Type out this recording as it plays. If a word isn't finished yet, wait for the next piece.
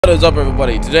What is up,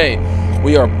 everybody? Today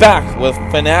we are back with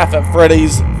FNAF at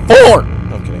Freddy's 4.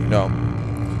 No I'm kidding, no.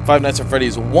 Five Nights at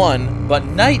Freddy's 1, but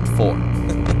Night 4.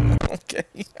 Okay,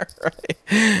 alright.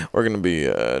 We're gonna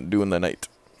be doing the night.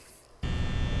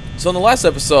 So in the last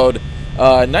episode,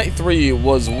 Night 3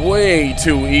 was way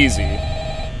too easy. I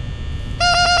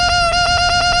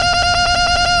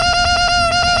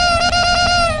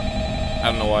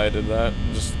don't know why I did that.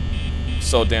 Just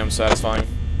so damn satisfying.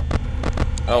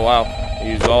 Oh wow,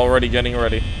 he's already getting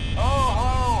ready. Oh,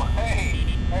 hello, hey,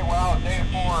 wow, day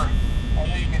 4, I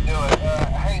knew you could do it.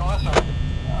 Hey, listen,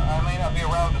 I may not be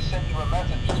around to send you a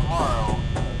message tomorrow.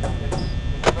 It's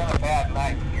been a bad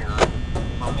night here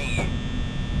for me.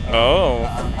 Oh.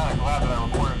 I'm kind of glad that I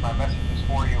recorded my messages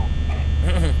for you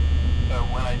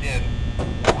when I did.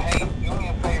 Hey, do me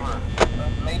a favor,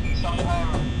 maybe sometime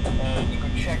you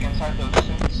could check inside those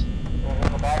suits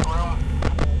in the back room.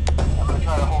 I'm going to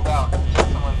try to hold out until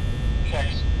someone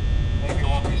checks. Maybe it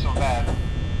won't be so bad.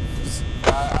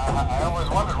 I always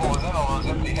wondered what was in all those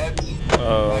empty heads back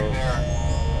there.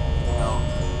 You know.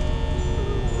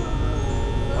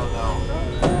 Oh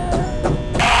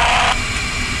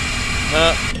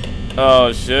no.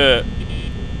 Oh shit.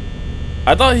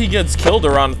 I thought he gets killed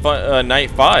around night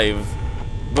 5.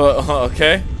 But,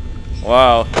 okay.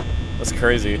 Wow. That's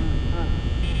crazy.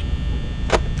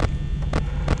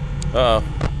 Uh-oh.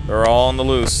 They're all on the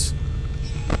loose.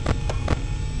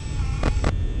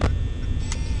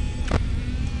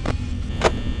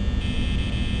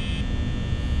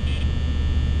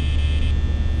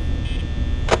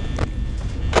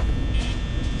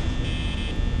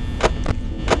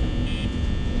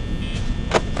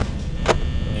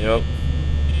 Yep.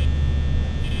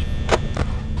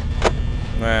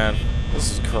 Man,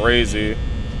 this is crazy.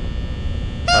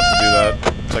 I have to do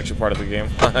that. It's actually part of the game.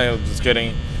 I'm just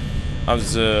kidding. I'm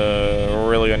just a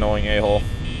really annoying a-hole.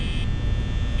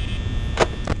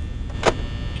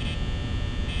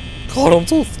 God, I'm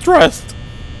so stressed.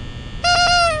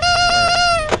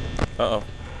 Uh-oh.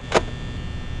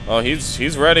 Oh,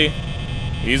 he's ready.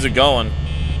 He's a-going.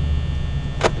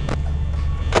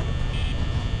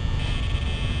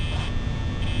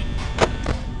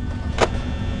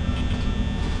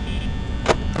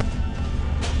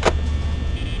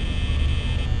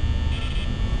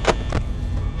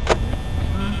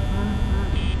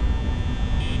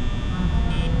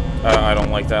 I don't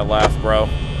like that laugh, bro.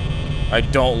 I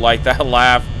don't like that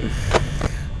laugh.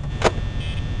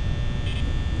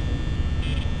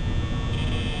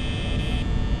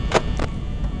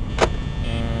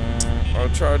 I'll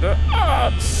try to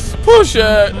push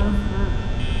it.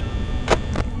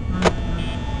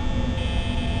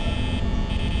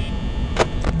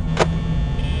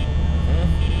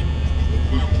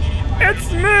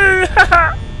 It's me.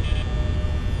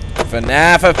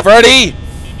 FNAF at Freddy.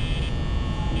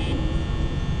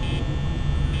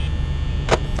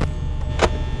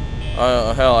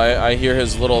 Hell, I hear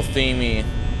his little themey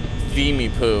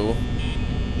poo.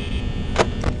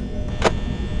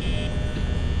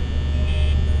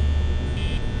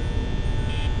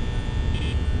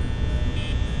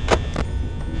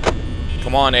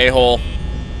 Come on, a-hole.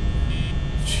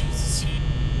 Jesus.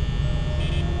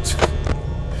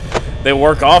 They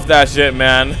work off that shit,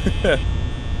 man.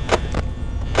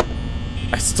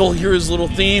 I still hear his little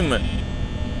theme.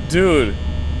 Dude,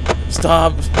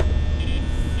 stop.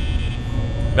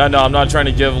 No, I'm not trying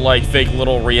to give, like, fake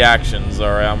little reactions,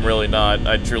 alright? I'm really not.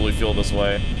 I truly feel this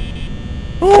way.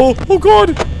 Oh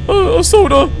god! A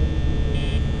soda!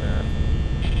 Man.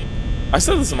 I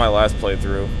said this in my last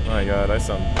playthrough. Oh my god,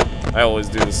 I always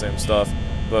do the same stuff.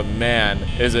 But man,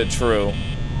 is it true.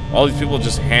 All these people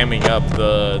just hamming up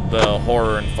the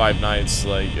horror in Five Nights.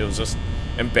 Like, it was just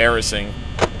embarrassing.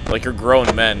 Like, you're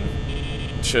grown men.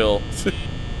 Chill.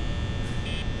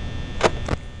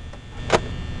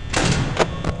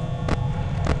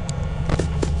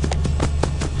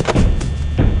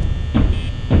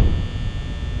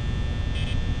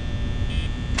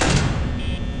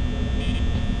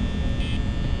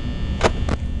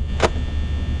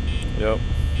 Yep.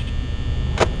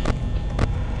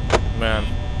 Man.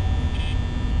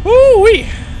 Woo-wee!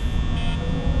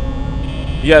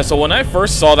 Yeah, so when I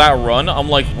first saw that run, I'm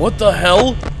like, what the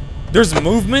hell? There's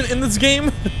movement in this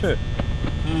game?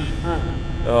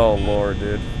 Oh, Lord,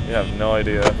 dude. You have no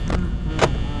idea.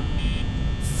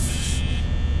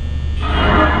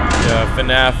 Yeah,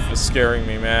 FNAF is scaring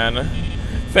me, man.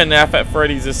 FNAF at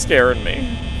Freddy's is scaring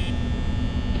me.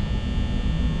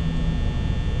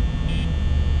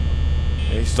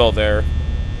 He's still there.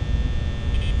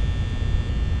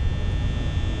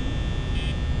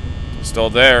 He's still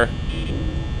there.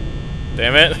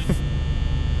 Damn it.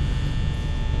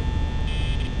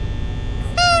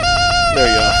 There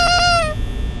you go.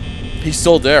 He's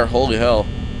still there. Holy hell.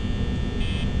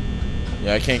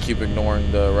 Yeah, I can't keep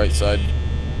ignoring the right side.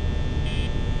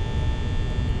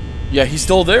 Yeah, he's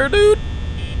still there, dude?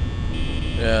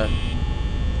 Yeah.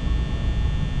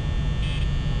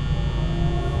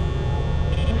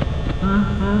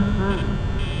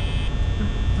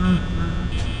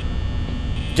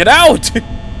 Get out!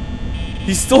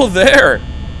 He's still there.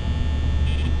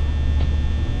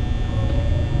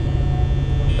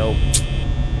 Nope.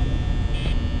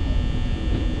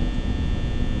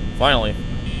 Finally.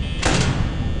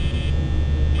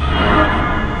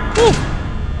 Woo.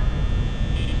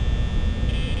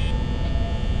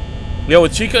 Yeah,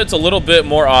 with Chica, it's a little bit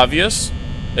more obvious,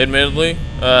 admittedly.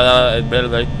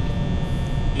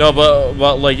 No,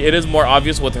 but like it is more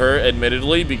obvious with her,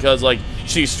 admittedly, because like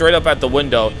she's straight up at the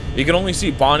window. You can only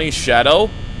see Bonnie's shadow,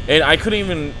 and I couldn't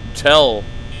even tell.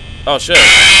 Oh shit!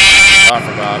 Oh, I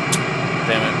forgot.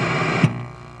 Damn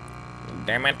it!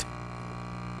 Damn it!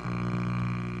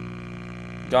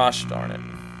 Gosh darn it!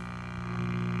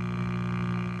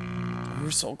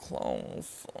 We're so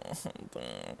close.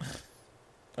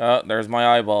 There's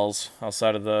my eyeballs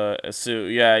outside of the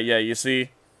suit. Yeah, you see?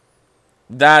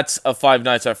 That's a Five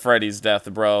Nights at Freddy's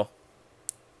death, bro.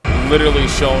 Literally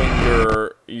showing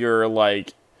your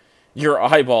like, your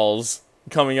eyeballs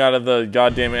coming out of the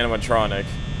goddamn animatronic.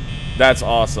 That's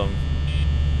awesome.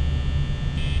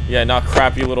 Yeah, not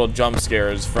crappy little jump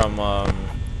scares from a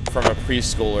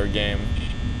preschooler game.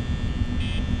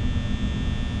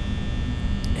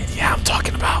 And yeah, I'm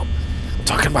talking about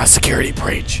security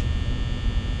breach.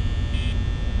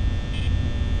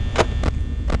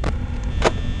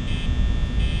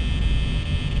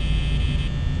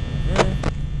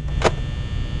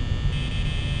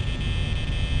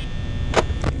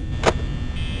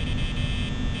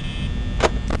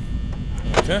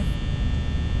 Okay.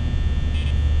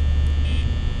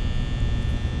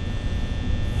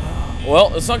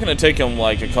 Well, it's not gonna take him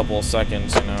like a couple of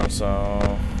seconds, you know,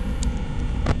 so...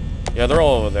 Yeah, they're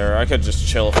all over there. I could just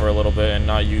chill for a little bit and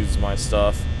not use my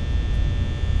stuff.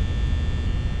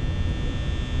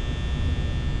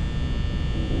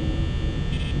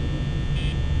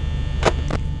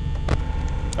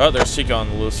 Oh, there's Chica on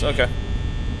the loose. Okay.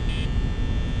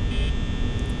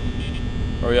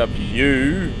 Hurry up,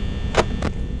 you!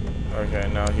 Okay,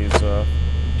 now he's,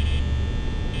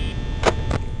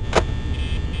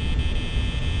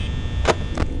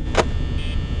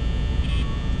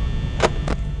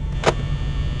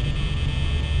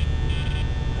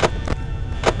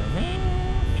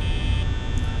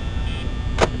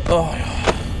 Oh, yeah.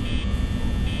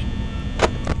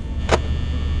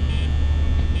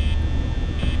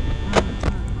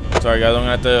 Sorry guys, I'm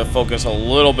gonna have to focus a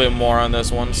little bit more on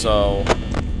this one, so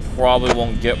probably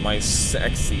won't get my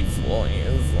sexy voice.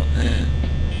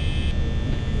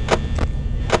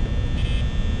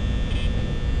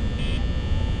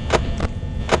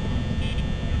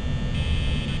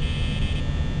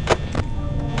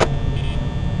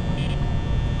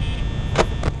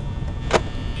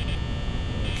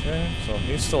 Okay, so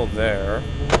he's still there.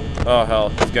 Oh hell,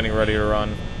 he's getting ready to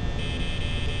run.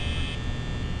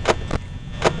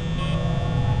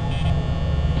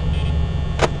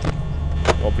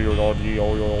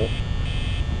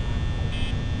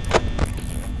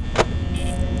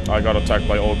 I got attacked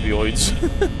by opioids.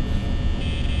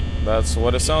 That's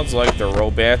what it sounds like, the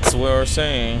robots were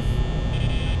saying.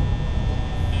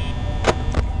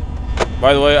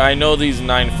 By the way, I know these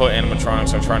 9-foot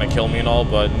animatronics are trying to kill me and all,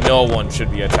 but no one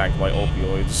should be attacked by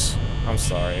opioids. I'm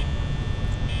sorry.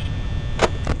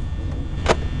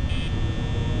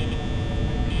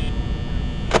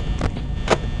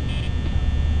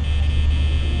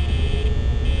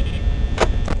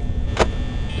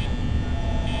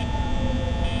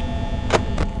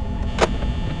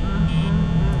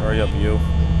 Hurry up, you.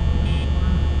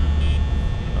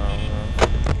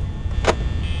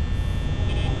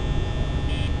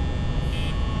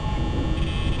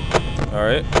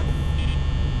 Alright.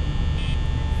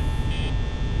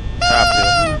 Have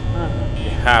to. You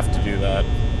have to do that.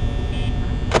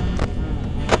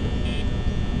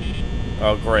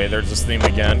 Oh great, there's this theme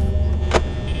again.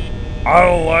 I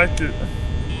don't like it.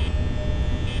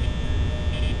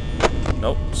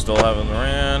 Nope, still haven't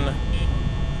ran.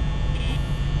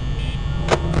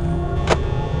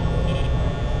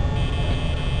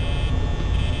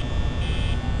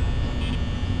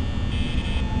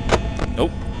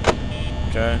 Nope.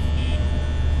 Okay.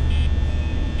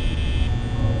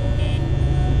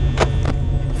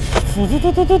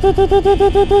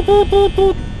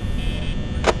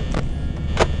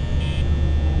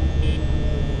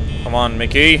 Come on,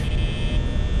 Mickey.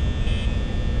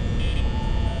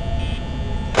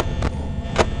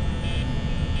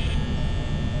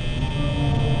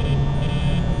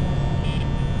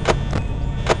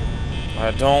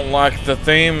 I don't like the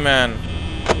theme, man.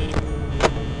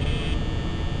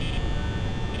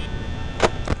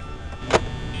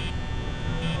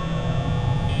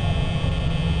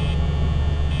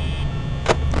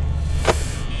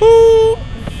 Woo!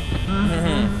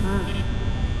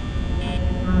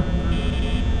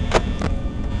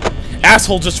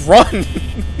 Asshole, just run!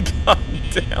 God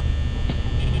damn.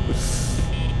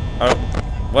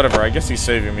 Whatever, I guess he's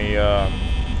saving me,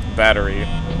 battery.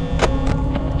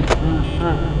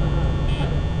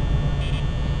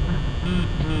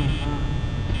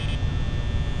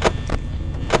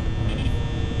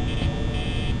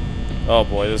 Oh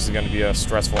boy, this is gonna be a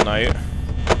stressful night.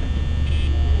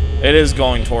 It is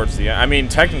going towards the end. I mean,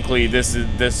 technically, this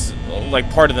is like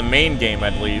part of the main game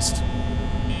at least.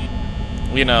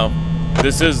 You know,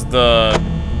 this is the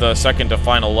second to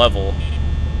final level.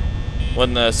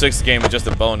 When the 6th game is just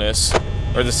a bonus,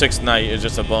 or the 6th night is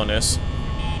just a bonus.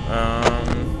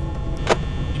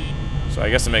 So I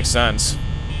guess it makes sense.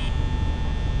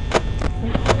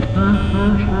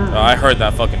 Oh, I heard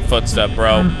that fucking footstep,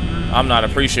 bro. I'm not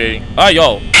appreciating. Ah,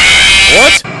 yo.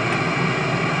 What?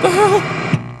 The hell?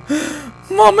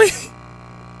 Mommy.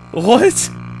 What?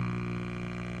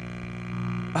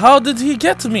 How did he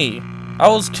get to me? I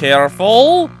was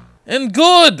careful and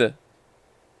good.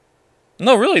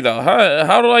 No, really though.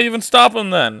 How do I even stop him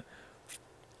then?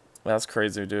 That's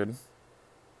crazy, dude.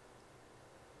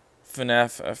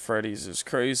 FNAF Freddy's is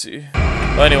crazy.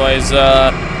 But anyways,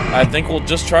 I think we'll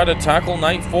just try to tackle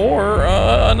Night 4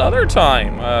 another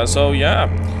time. So yeah,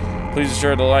 please be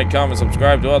sure to like, comment,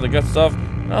 subscribe, do all the good stuff.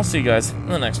 And I'll see you guys in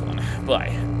the next one.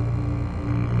 Bye.